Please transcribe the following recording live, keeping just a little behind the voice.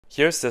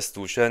Here's the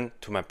solution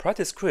to my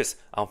practice quiz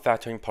on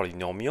factoring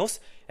polynomials,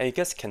 and you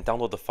guys can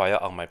download the file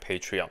on my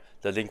Patreon.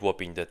 The link will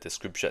be in the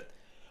description.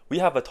 We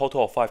have a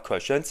total of 5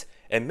 questions,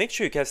 and make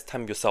sure you guys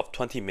time yourself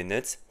 20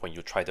 minutes when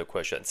you try the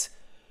questions.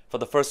 For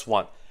the first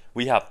one,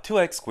 we have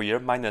 2x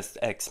squared minus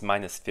x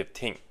minus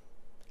 15.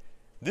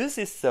 This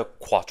is a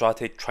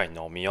quadratic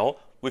trinomial.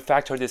 We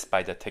factor this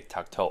by the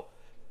tic-tac-toe.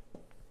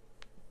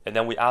 And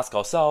then we ask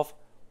ourselves,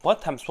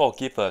 what times 12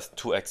 give us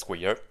 2x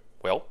squared?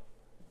 Well,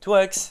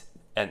 2x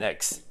and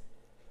x.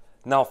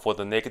 Now for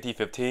the negative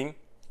 15,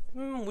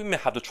 we may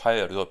have to try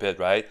a little bit,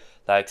 right?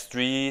 Like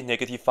 3,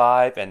 negative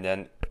 5, and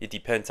then it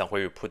depends on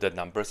where you put the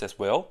numbers as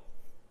well.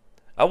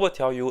 I will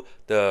tell you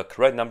the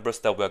correct numbers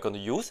that we are going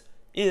to use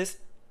is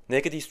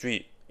negative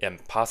 3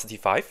 and positive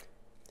 5.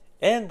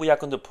 And we are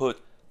going to put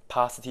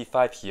positive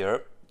 5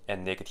 here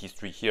and negative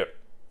 3 here.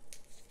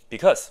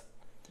 Because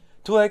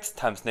 2x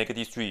times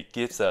negative 3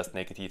 gives us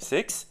negative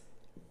 6.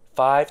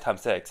 5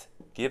 times x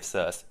gives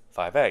us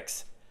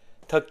 5x.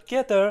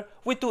 Together,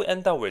 we do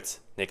end up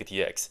with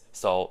negative x,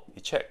 so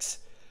it checks.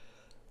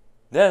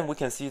 Then we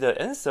can see the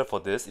answer for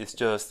this is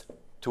just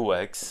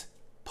 2x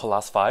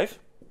plus 5.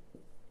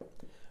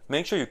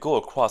 Make sure you go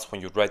across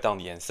when you write down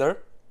the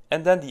answer.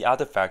 And then the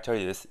other factor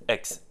is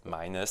x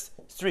minus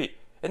 3.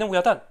 And then we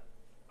are done.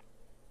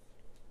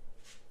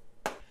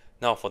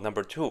 Now for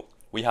number 2,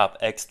 we have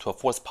x to the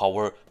fourth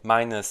power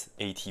minus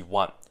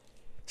 81.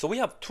 So we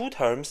have two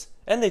terms,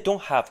 and they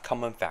don't have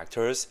common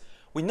factors.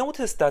 We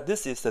notice that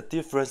this is the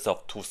difference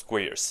of two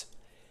squares.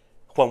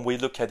 When we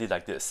look at it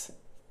like this,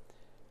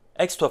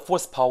 x to the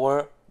fourth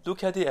power,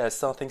 look at it as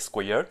something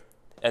squared,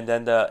 and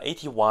then the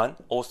 81,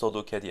 also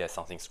look at it as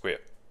something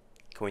squared.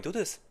 Can we do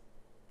this?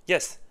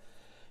 Yes,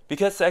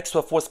 because x to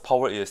the fourth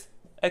power is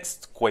x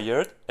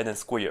squared and then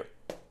squared.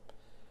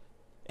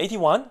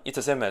 81 is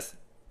the same as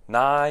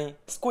 9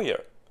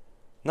 squared.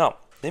 Now,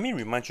 let me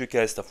remind you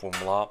guys the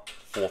formula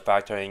for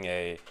factoring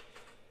a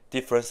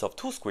difference of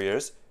two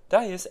squares.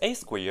 That is a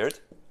squared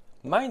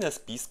minus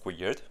b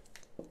squared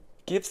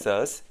gives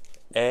us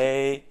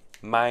a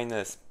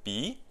minus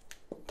b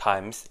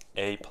times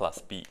a plus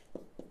b.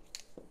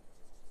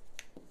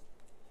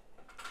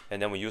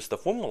 And then we use the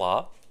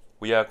formula.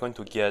 We are going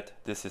to get,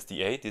 this is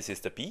the a, this is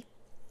the b.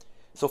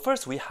 So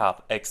first we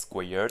have x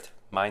squared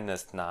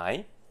minus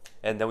 9,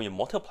 and then we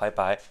multiply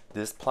by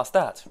this plus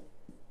that.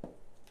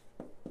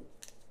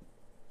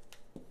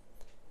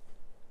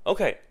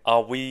 Okay,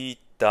 are we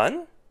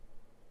done?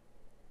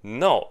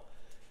 No.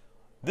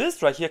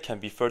 This right here can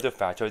be further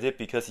factored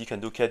because you can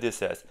look at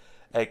this as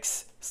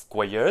x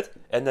squared,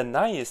 and then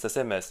 9 is the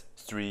same as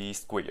 3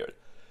 squared.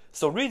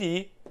 So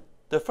really,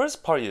 the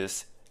first part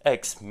is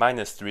x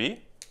minus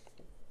 3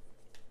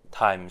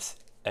 times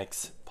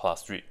x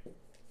plus 3.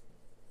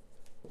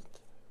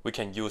 We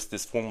can use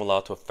this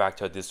formula to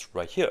factor this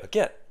right here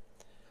again.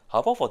 How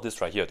about for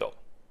this right here though?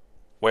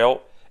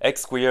 Well,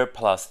 x squared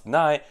plus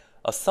 9,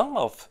 a sum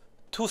of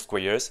two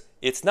squares,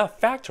 it's not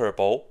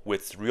factorable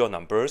with real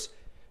numbers.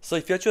 So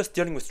if you're just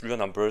dealing with real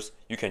numbers,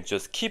 you can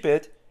just keep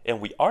it, and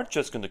we are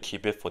just going to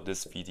keep it for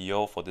this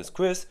video, for this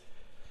quiz.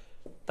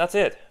 That's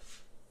it.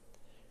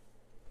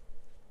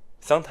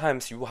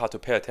 Sometimes you will have to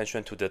pay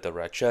attention to the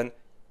direction.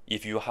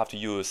 If you have to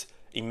use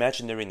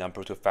imaginary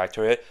number to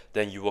factor it,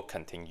 then you will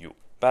continue.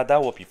 But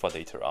that will be for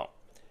later on.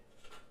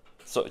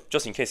 So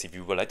just in case if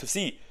you would like to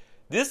see,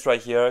 this right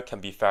here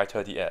can be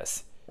factored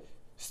as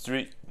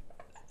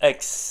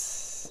 3x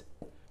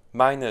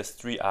minus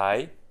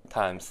 3i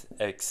times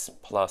x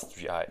plus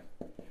 3i.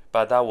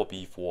 But that will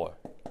be for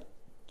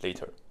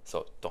later,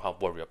 so don't have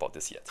to worry about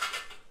this yet.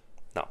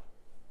 Now,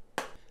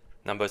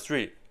 number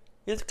 3.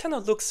 It kind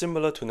of looks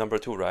similar to number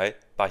 2, right?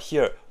 But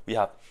here we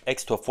have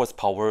x to the fourth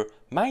power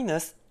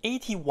minus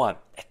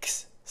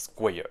 81x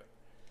squared.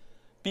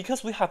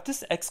 Because we have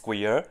this x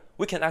squared,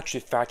 we can actually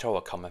factor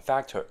a common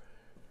factor.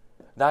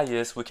 That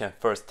is, we can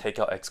first take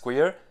out x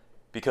squared,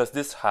 because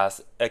this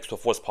has x to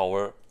the fourth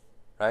power,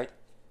 right?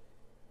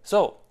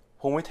 So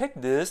when we take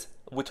this,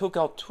 we took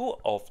out 2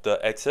 of the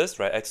x's,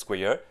 right, x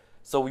squared,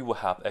 so we will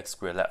have x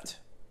squared left.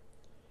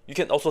 You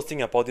can also think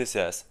about this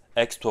as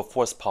x to the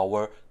fourth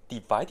power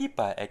divided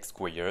by x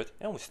squared,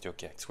 and we still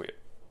get x squared.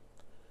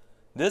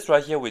 This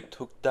right here, we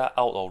took that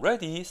out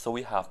already, so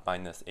we have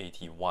minus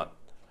 81.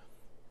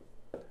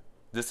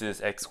 This is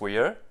x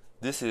squared.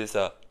 This is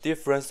a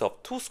difference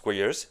of two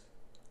squares,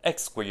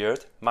 x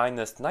squared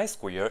minus 9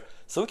 squared,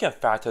 so we can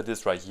factor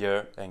this right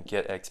here and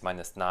get x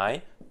minus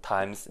 9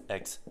 times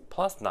x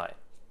plus 9.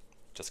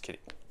 Just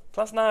kidding.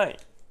 Plus 9.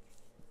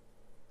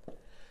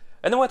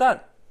 And then we're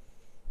done.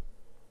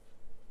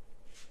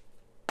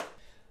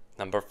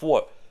 Number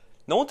 4.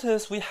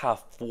 Notice we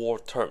have 4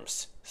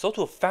 terms. So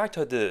to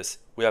factor this,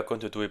 we are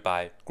going to do it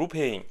by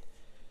grouping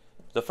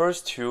the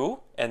first 2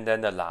 and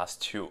then the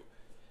last 2.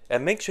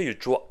 And make sure you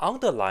draw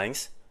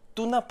underlines.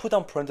 Do not put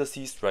down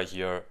parentheses right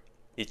here.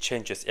 It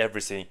changes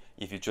everything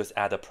if you just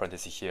add a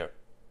parenthesis here,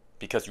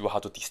 because you will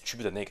have to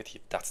distribute the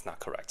negative. That's not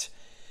correct.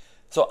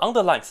 So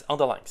underlines.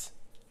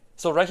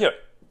 So right here,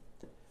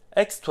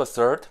 x to the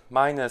third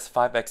minus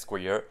 5x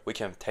squared, we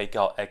can take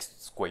out x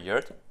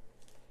squared.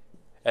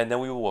 and then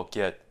we will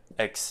get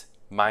x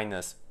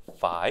minus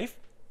 5.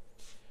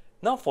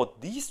 Now for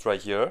these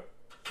right here,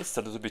 it's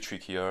a little bit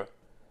trickier.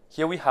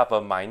 Here we have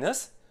a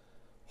minus.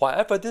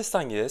 Whatever this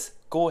sign is,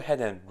 go ahead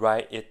and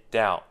write it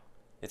down.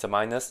 It's a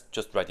minus,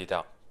 just write it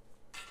down.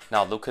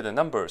 Now look at the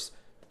numbers,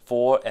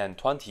 4 and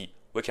 20.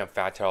 We can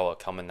factor out a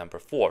common number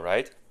 4,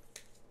 right?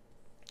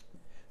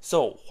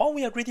 So what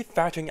we are really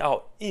factoring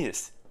out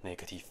is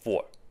negative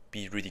 4.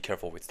 Be really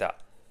careful with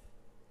that.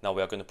 Now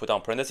we are going to put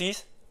down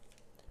parentheses.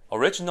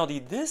 Originally,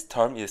 this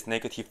term is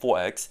negative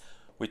 4x.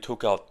 We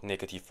took out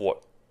negative 4.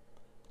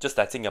 Just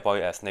like think about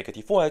it as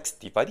negative 4x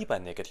divided by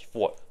negative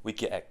 4, we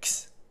get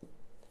x.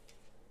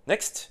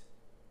 Next,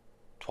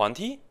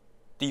 20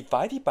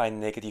 divided by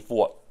negative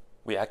 4,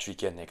 we actually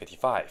get negative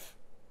 5.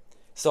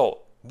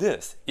 So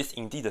this is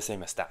indeed the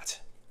same as that.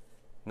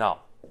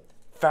 Now,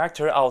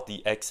 factor out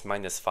the x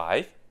minus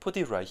 5, put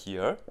it right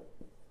here.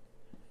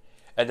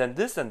 And then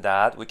this and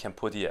that, we can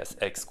put it as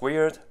x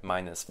squared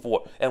minus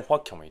 4. And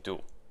what can we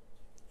do?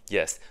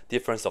 Yes,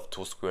 difference of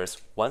two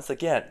squares once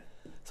again.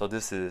 So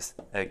this is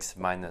x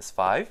minus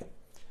 5.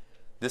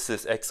 This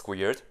is x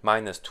squared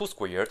minus 2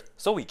 squared.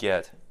 So we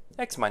get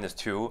x minus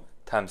 2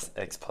 times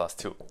x plus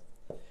 2.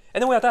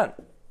 And then we are done.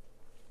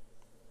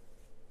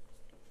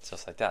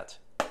 Just like that.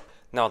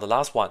 Now the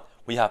last one,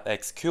 we have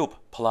x cubed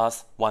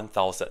plus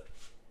 1000.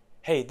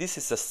 Hey, this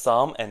is a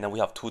sum and then we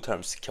have two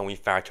terms. Can we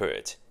factor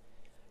it?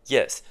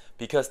 Yes,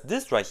 because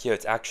this right here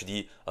is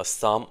actually a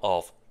sum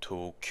of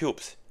two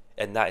cubes,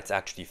 and that is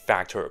actually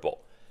factorable.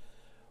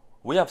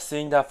 We have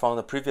seen that from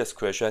the previous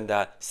question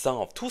that sum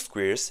of two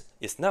squares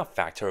is not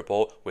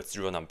factorable with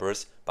zero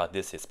numbers, but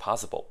this is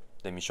possible.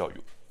 Let me show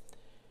you.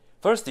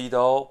 Firstly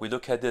though, we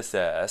look at this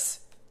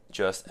as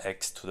just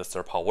x to the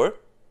third power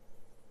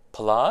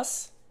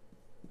plus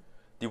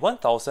the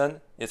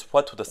 1000 is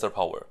what to the third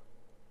power?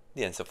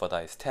 The answer for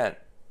that is 10,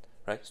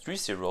 right? 3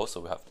 zeros, so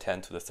we have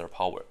 10 to the third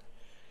power.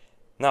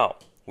 Now,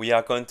 we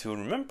are going to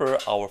remember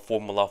our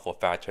formula for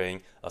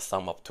factoring a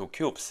sum of two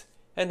cubes,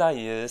 and that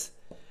is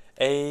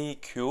a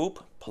cubed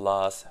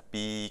plus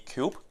b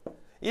cubed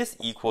is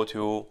equal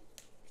to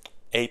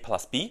a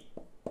plus b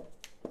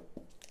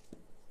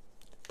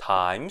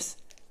times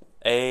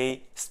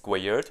a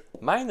squared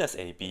minus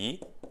ab,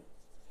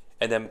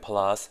 and then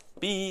plus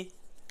b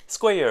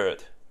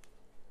squared.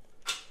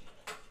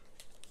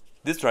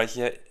 This right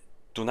here,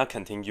 do not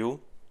continue,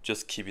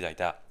 just keep it like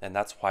that, and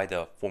that's why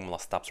the formula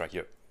stops right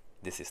here.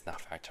 This is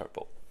not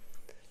factorable.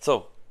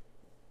 So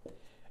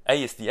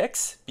a is the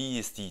x, b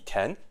is the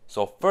 10.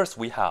 So first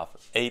we have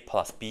a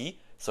plus b,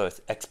 so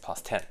it's x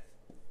plus 10.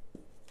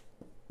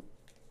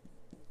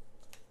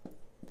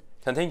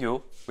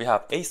 Continue, we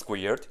have a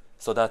squared,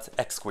 so that's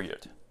x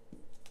squared.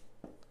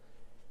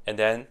 And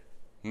then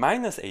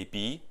minus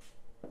ab,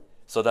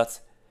 so that's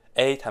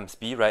a times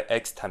b, right?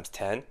 X times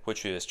 10,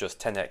 which is just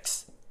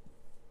 10x.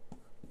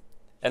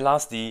 And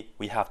lastly,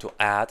 we have to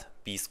add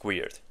b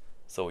squared.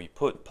 So we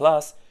put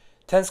plus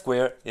 10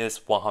 squared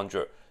is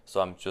 100.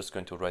 So I'm just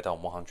going to write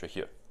down 100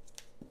 here.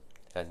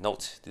 And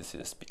note, this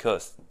is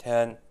because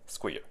 10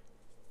 squared.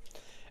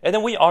 And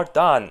then we are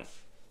done.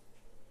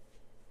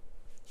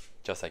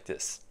 Just like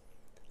this.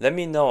 Let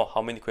me know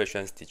how many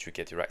questions did you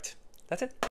get it right. That's it.